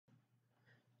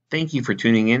Thank you for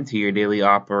tuning in to your daily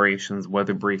operations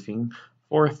weather briefing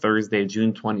for Thursday,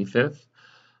 June 25th.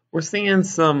 We're seeing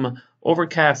some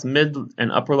overcast mid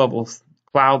and upper level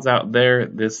clouds out there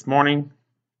this morning.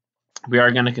 We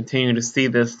are going to continue to see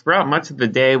this throughout much of the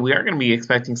day. We are going to be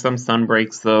expecting some sun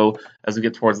breaks, though, as we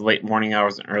get towards the late morning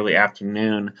hours and early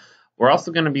afternoon. We're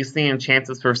also going to be seeing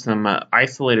chances for some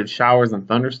isolated showers and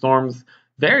thunderstorms.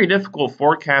 Very difficult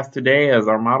forecast today as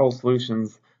our model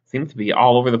solutions seem to be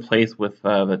all over the place with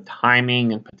the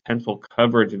timing and potential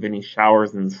coverage of any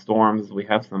showers and storms. We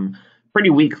have some pretty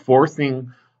weak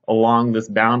forcing along this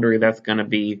boundary that's going to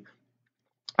be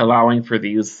allowing for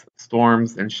these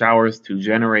storms and showers to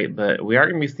generate, but we are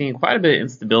going to be seeing quite a bit of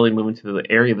instability moving to the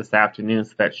area this afternoon,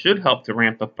 so that should help to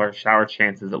ramp up our shower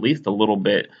chances at least a little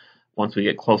bit once we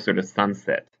get closer to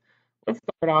sunset. Let's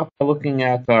start off by looking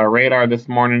at our radar this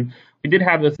morning. We did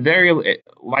have this very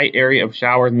light area of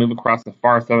showers move across the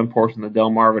far southern portion of the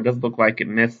Delmarva. It does look like it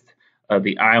missed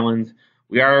the island.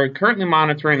 We are currently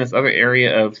monitoring this other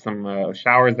area of some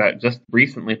showers that just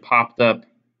recently popped up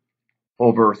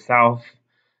over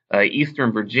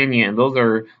eastern Virginia, and those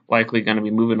are likely going to be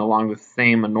moving along the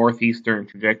same northeastern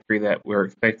trajectory that we're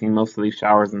expecting most of these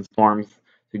showers and storms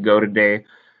to go today.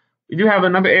 We do have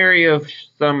another area of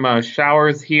some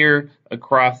showers here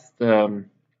across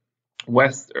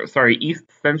east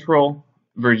central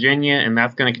Virginia, and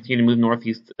that's going to continue to move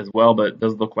northeast as well, but it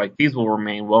does look like these will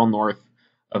remain well north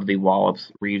of the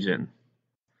Wallops region.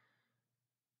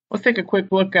 Let's take a quick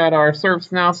look at our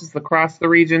surface analysis across the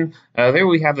region. There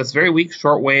we have this very weak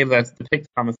short wave that's depicted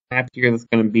on the map here that's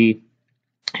going to be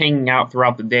hanging out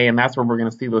throughout the day, and that's where we're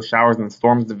going to see those showers and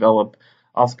storms develop.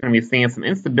 Also going to be seeing some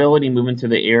instability move into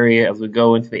the area as we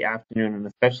go into the afternoon and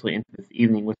especially into this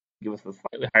evening, which will give us a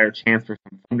slightly higher chance for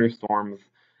some thunderstorms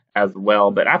as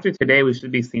well. But after today, we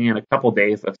should be seeing a couple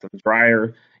days of some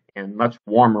drier and much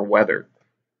warmer weather.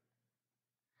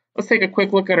 Let's take a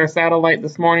quick look at our satellite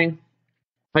this morning.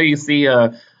 You see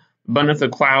abundance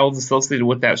of clouds associated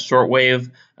with that short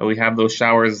wave. We have those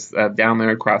showers down there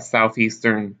across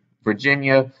southeastern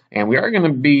Virginia, and we are going to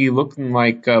be looking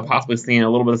like possibly seeing a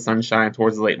little bit of sunshine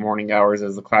towards the late morning hours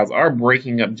as the clouds are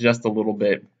breaking up just a little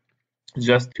bit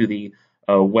just to the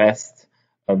west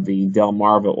of the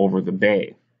Delmarva over the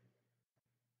bay.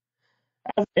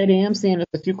 As at 8 a.m., seeing just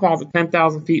a few clouds at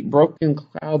 10,000 feet, broken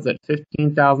clouds at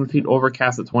 15,000 feet,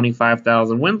 overcast at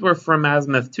 25,000. Winds were from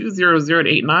azimuth 200 to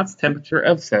 8 knots, temperature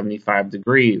of 75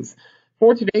 degrees.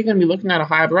 For today, going to be looking at a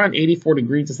high of around 84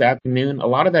 degrees this afternoon. A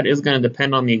lot of that is going to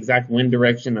depend on the exact wind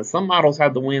direction, as some models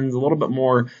have the winds a little bit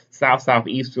more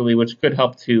south-southeasterly, which could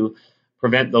help to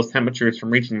prevent those temperatures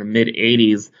from reaching the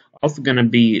mid-80s. Also going to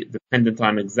be dependent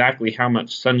on exactly how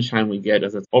much sunshine we get,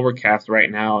 as it's overcast right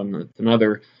now, and it's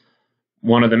another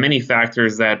one of the many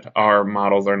factors that our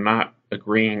models are not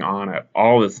agreeing on at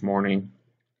all this morning.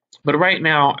 But right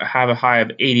now, I have a high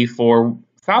of 84.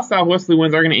 South-southwesterly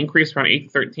winds are going to increase around 8 to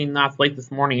 13 knots late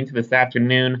this morning into this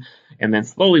afternoon, and then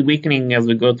slowly weakening as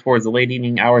we go towards the late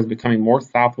evening hours, becoming more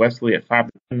southwesterly at 5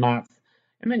 to 10 knots,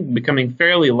 and then becoming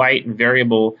fairly light and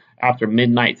variable after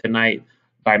midnight tonight.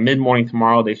 By mid-morning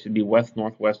tomorrow, they should be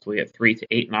west-northwesterly at 3 to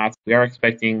 8 knots. We are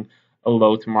expecting a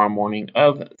low tomorrow morning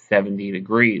of 70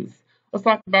 degrees. Let's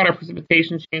talk about our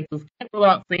precipitation chances. Can't rule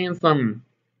out seeing some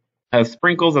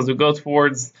sprinkles as we go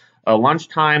towards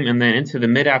lunchtime and then into the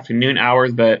mid-afternoon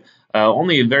hours, but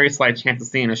only a very slight chance of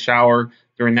seeing a shower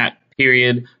during that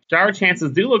period. Shower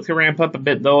chances do look to ramp up a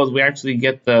bit, though, as we actually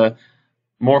get the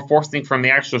more forcing from the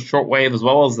actual short wave, as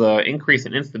well as the increase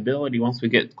in instability once we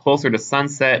get closer to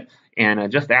sunset and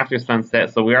just after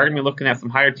sunset. So we are going to be looking at some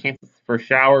higher chances for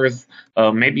showers,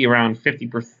 maybe around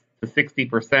 50% to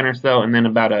 60% or so, and then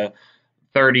about a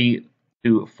 30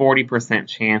 to 40%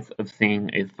 chance of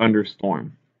seeing a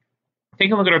thunderstorm.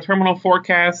 Taking a look at our terminal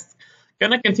forecast,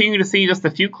 going to continue to see just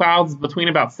a few clouds between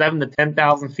about 7 to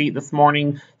 10,000 feet this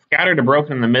morning, scattered to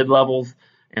broken in the mid-levels,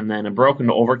 and then a broken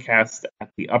to overcast at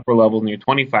the upper level near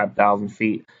 25,000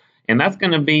 feet. And that's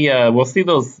going to be, we'll see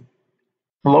those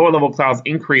lower level clouds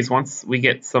increase once we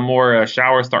get some more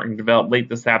showers starting to develop late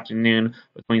this afternoon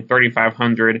between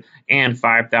 3,500 and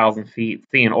 5,000 feet,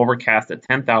 seeing overcast at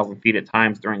 10,000 feet at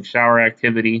times during shower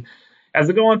activity. As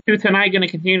we go into tonight, going to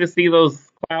continue to see those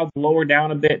clouds lower down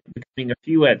a bit, becoming a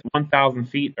few at 1,000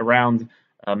 feet around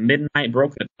midnight,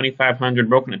 broken at 2,500,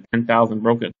 broken at 10,000,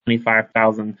 broken at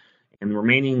 25,000, and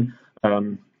remaining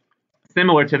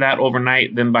similar to that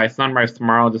overnight. Then by sunrise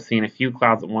tomorrow, just seeing a few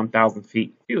clouds at 1,000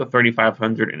 feet, a few at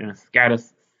 3,500, and a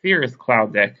cirrus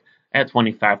cloud deck at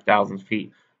 25,000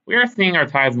 feet. We are seeing our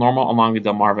tides normal along the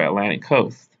Delmarva Atlantic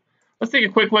coast. Let's take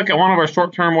a quick look at one of our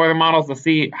short-term weather models to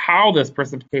see how this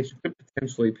precipitation could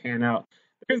potentially pan out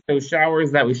There's those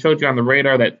showers that we showed you on the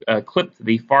radar that clipped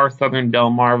the far southern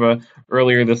Delmarva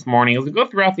earlier this morning. As we go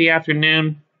throughout the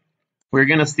afternoon, we're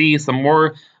going to see some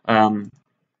more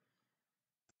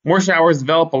showers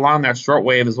develop along that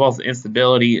shortwave as well as the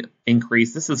instability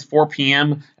increase. This is 4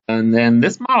 p.m. And then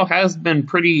this model has been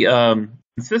pretty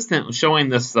consistent, showing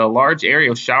this large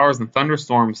area of showers and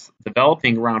thunderstorms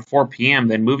developing around 4 p.m.,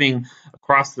 then moving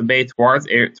across the bay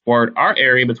toward our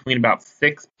area between about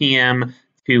 6 p.m.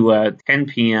 to 10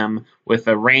 p.m., with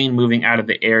the rain moving out of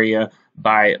the area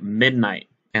by midnight.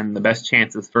 And the best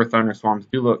chances for thunderstorms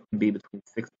do look to be between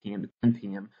 6 p.m. to 10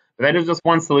 p.m. But that is just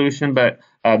one solution, but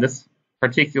this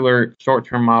particular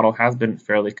short-term model has been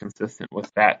fairly consistent with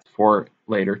that for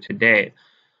later today.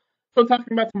 So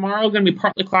talking about tomorrow, going to be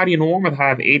partly cloudy and warm with a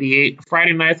high of 88.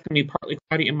 Friday night's going to be partly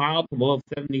cloudy and mild with a low of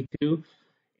 72.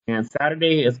 And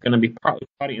Saturday is going to be partly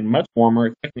cloudy and much warmer,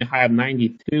 expecting a high of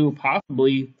 92,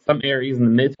 possibly some areas in the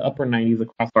mid to upper 90s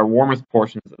across our warmest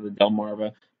portions of the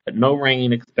Delmarva, but no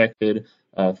rain expected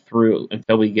through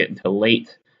until we get into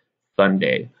late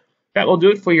Sunday. That will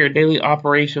do it for your daily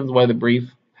operations weather brief.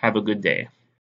 Have a good day.